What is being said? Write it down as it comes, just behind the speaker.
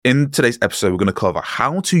In today's episode, we're going to cover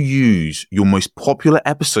how to use your most popular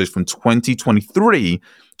episodes from 2023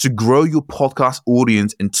 to grow your podcast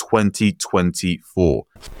audience in 2024.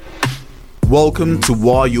 Welcome to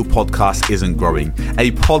Why Your Podcast Isn't Growing, a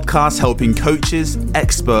podcast helping coaches,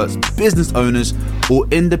 experts, business owners, or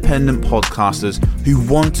independent podcasters who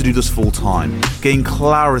want to do this full time, gain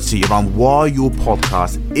clarity around why your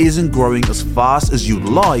podcast isn't growing as fast as you'd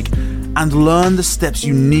like, and learn the steps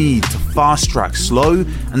you need to fast track slow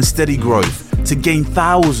and steady growth to gain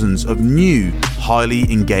thousands of new, highly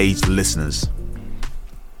engaged listeners.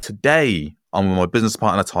 Today, I'm with my business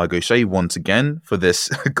partner, Ty Gaucher, once again for this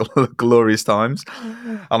glorious times.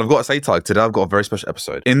 And I've got to say, Ty, today I've got a very special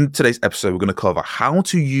episode. In today's episode, we're going to cover how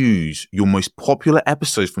to use your most popular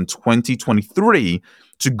episodes from 2023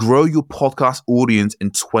 to grow your podcast audience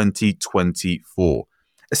in 2024.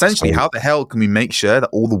 Essentially, how the hell can we make sure that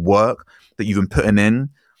all the work that you've been putting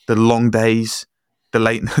in, the long days, the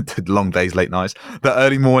late nights, the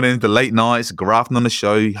early mornings, the late nights, grafting on the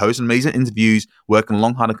show, hosting amazing interviews, working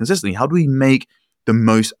long, hard, and consistently, how do we make the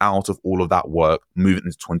most out of all of that work moving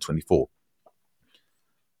into 2024?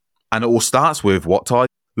 And it all starts with what, Ty?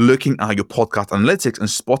 Looking at your podcast analytics and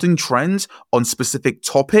spotting trends on specific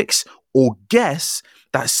topics or guests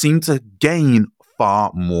that seem to gain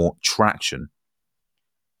far more traction.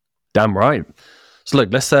 Damn right. So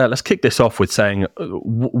look, let's kick this off with saying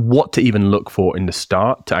what to even look for in the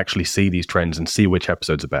start to actually see these trends and see which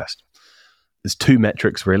episodes are best. There's two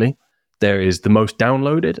metrics really. There is the most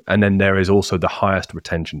downloaded, and then there is also the highest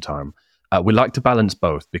retention time. We like to balance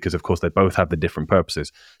both because, of course, they both have the different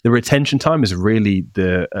purposes. The retention time is really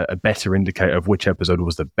a better indicator of which episode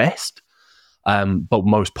was the best. But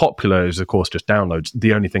most popular is, of course, just downloads.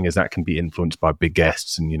 The only thing is that can be influenced by big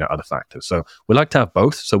guests and, other factors. So we like to have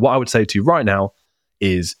both. So what I would say to you right now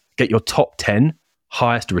is get your top 10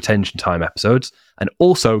 highest retention time episodes and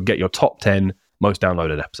also get your top 10 most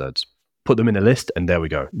downloaded episodes. Put them in a list and there we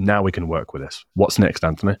go. Now we can work with this. What's next,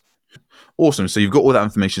 Anthony? Awesome. So you've got all that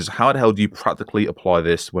information. So how the hell do you practically apply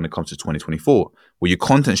this when it comes to 2024? Well, your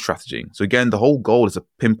content strategy. So again, the whole goal is to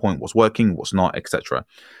pinpoint what's working, what's not, etc.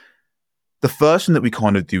 The first thing that we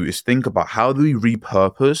kind of do is think about how do we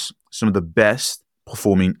repurpose some of the best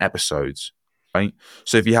performing episodes, right?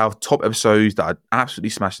 So if you have top episodes that are absolutely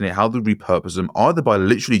smashing it, how do we repurpose them? Either by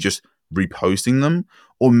literally just reposting them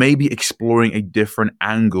or maybe exploring a different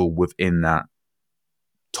angle within that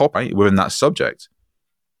topic, right? Within that subject.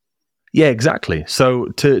 Yeah, exactly. So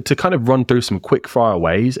to kind of run through some quick fire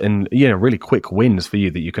ways and, really quick wins for you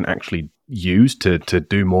that you can actually use to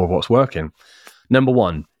do more of what's working. Number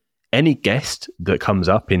one, any guest that comes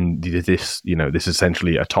up in this, this is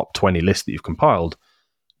essentially a top 20 list that you've compiled,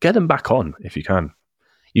 get them back on if you can.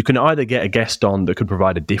 You can either get a guest on that could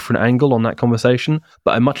provide a different angle on that conversation,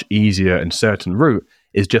 but a much easier and certain route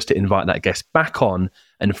is just to invite that guest back on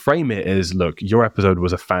and frame it as, look, your episode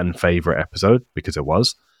was a fan favorite episode because it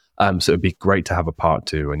was. So it'd be great to have a part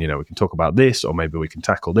two and, we can talk about this or maybe we can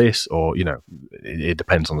tackle this or, it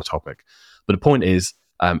depends on the topic. But the point is,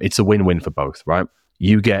 it's a win-win for both, right?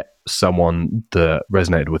 You get someone that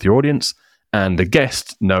resonated with your audience, and the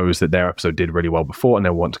guest knows that their episode did really well before and they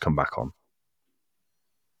want to come back on.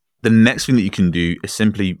 The next thing that you can do is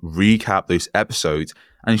simply recap those episodes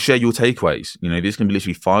and share your takeaways. This can be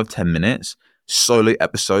literally 5-10 minutes, solo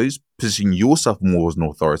episodes, positioning yourself more as an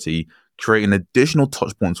authority, creating additional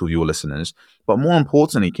touch points with your listeners. But more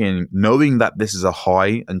importantly, knowing that this is a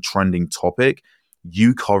high and trending topic,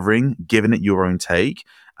 you covering, giving it your own take,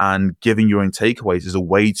 and giving your own takeaways is a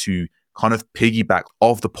way to kind of piggyback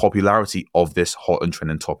off the popularity of this hot and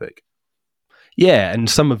trending topic. Yeah, and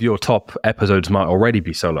some of your top episodes might already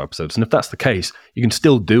be solo episodes. And if that's the case, you can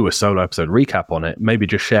still do a solo episode recap on it. Maybe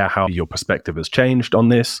just share how your perspective has changed on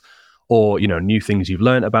this or, new things you've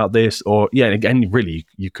learned about this. Or, yeah, again, really,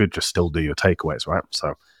 you could just still do your takeaways, right?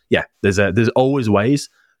 So, yeah, there's always ways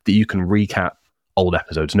that you can recap old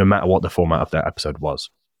episodes, no matter what the format of that episode was.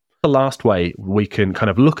 The last way we can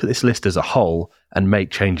kind of look at this list as a whole and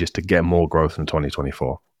make changes to get more growth in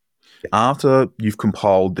 2024. After you've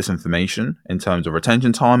compiled this information in terms of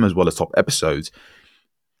retention time as well as top episodes,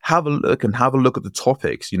 have a look at the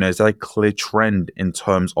topics. Is there a clear trend in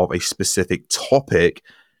terms of a specific topic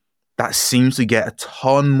that seems to get a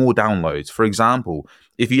ton more downloads? For example,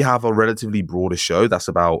 if you have a relatively broader show that's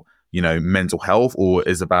about, mental health or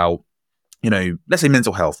is about let's say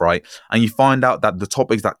mental health, right? And you find out that the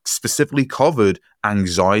topics that specifically covered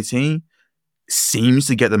anxiety seems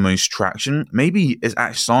to get the most traction. Maybe it's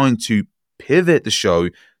actually time to pivot the show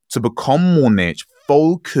to become more niche,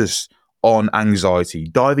 focus on anxiety,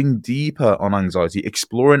 diving deeper on anxiety,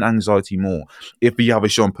 exploring anxiety more. If you have a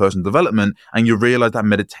show on personal development and you realize that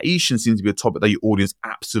meditation seems to be a topic that your audience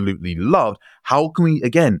absolutely loved, how can we,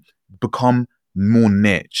 again, become more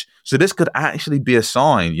niche? So this could actually be a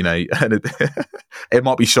sign, and it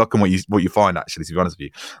might be shocking what you find, actually, to be honest with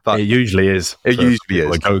you. But it usually is. It usually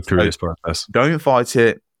is. Go through this process. Don't fight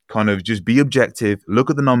it. Kind of just be objective, look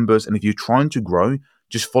at the numbers, and if you're trying to grow,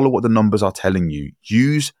 just follow what the numbers are telling you.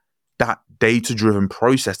 Use that data-driven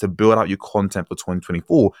process to build out your content for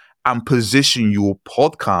 2024 and position your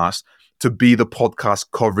podcast to be the podcast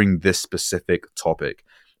covering this specific topic.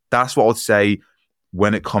 That's what I would say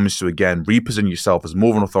when it comes to, again, reposition yourself as more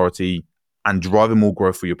of an authority and driving more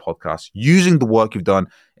growth for your podcast, using the work you've done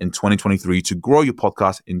in 2023 to grow your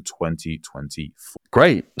podcast in 2024.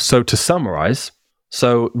 Great. So to summarize,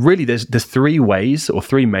 really there's three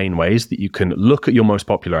main ways that you can look at your most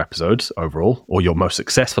popular episodes overall, or your most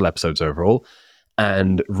successful episodes overall,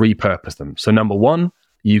 and repurpose them. So number one,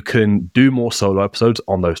 you can do more solo episodes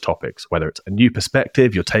on those topics, whether it's a new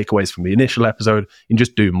perspective, your takeaways from the initial episode, and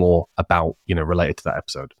just do more about, related to that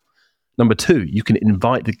episode. Number two, you can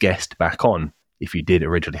invite the guest back on if you did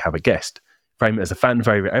originally have a guest. Frame it as a fan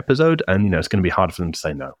favorite episode, and it's going to be hard for them to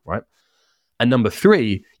say no, right? And number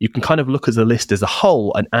three, you can kind of look at the list as a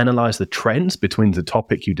whole and analyze the trends between the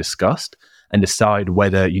topic you discussed and decide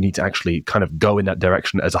whether you need to actually kind of go in that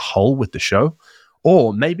direction as a whole with the show.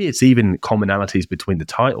 Or maybe it's even commonalities between the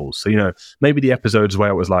titles. So, maybe the episodes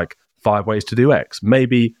where it was like 5 ways to do X,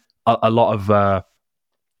 maybe a lot of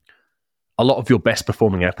your best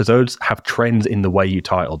performing episodes have trends in the way you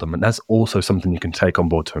titled them. And that's also something you can take on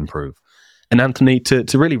board to improve. And Anthony, to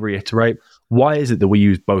really reiterate, why is it that we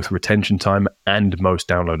use both retention time and most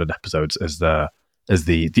downloaded episodes as the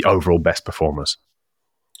overall best performers?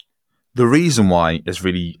 The reason why is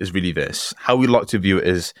really this. How we like to view it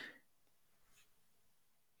is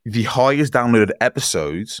the highest downloaded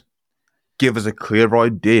episodes give us a clear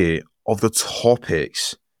idea of the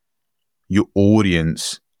topics your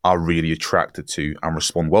audience are really attracted to and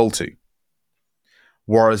respond well to.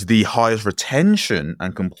 Whereas the highest retention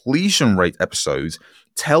and completion rate episodes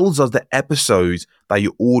tells us the episodes that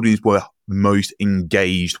your audience were most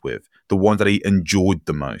engaged with, the ones that they enjoyed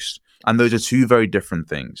the most. And those are two very different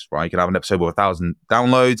things, right? You can have an episode with 1,000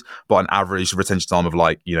 downloads, but an average retention time of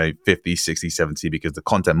 50, 60, 70 because the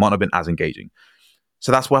content might not have been as engaging.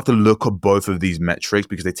 So that's why we have to look at both of these metrics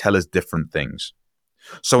because they tell us different things.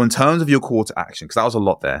 So in terms of your call to action, because that was a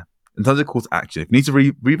lot there, in terms of call to action, if you need to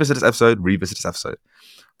revisit this episode.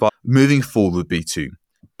 But moving forward would be to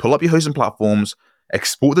pull up your hosting platforms,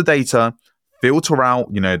 export the data, filter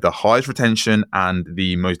out, the highest retention and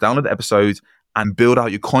the most downloaded episodes, and build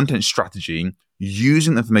out your content strategy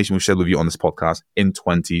using the information we've shared with you on this podcast in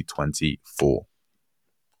 2024.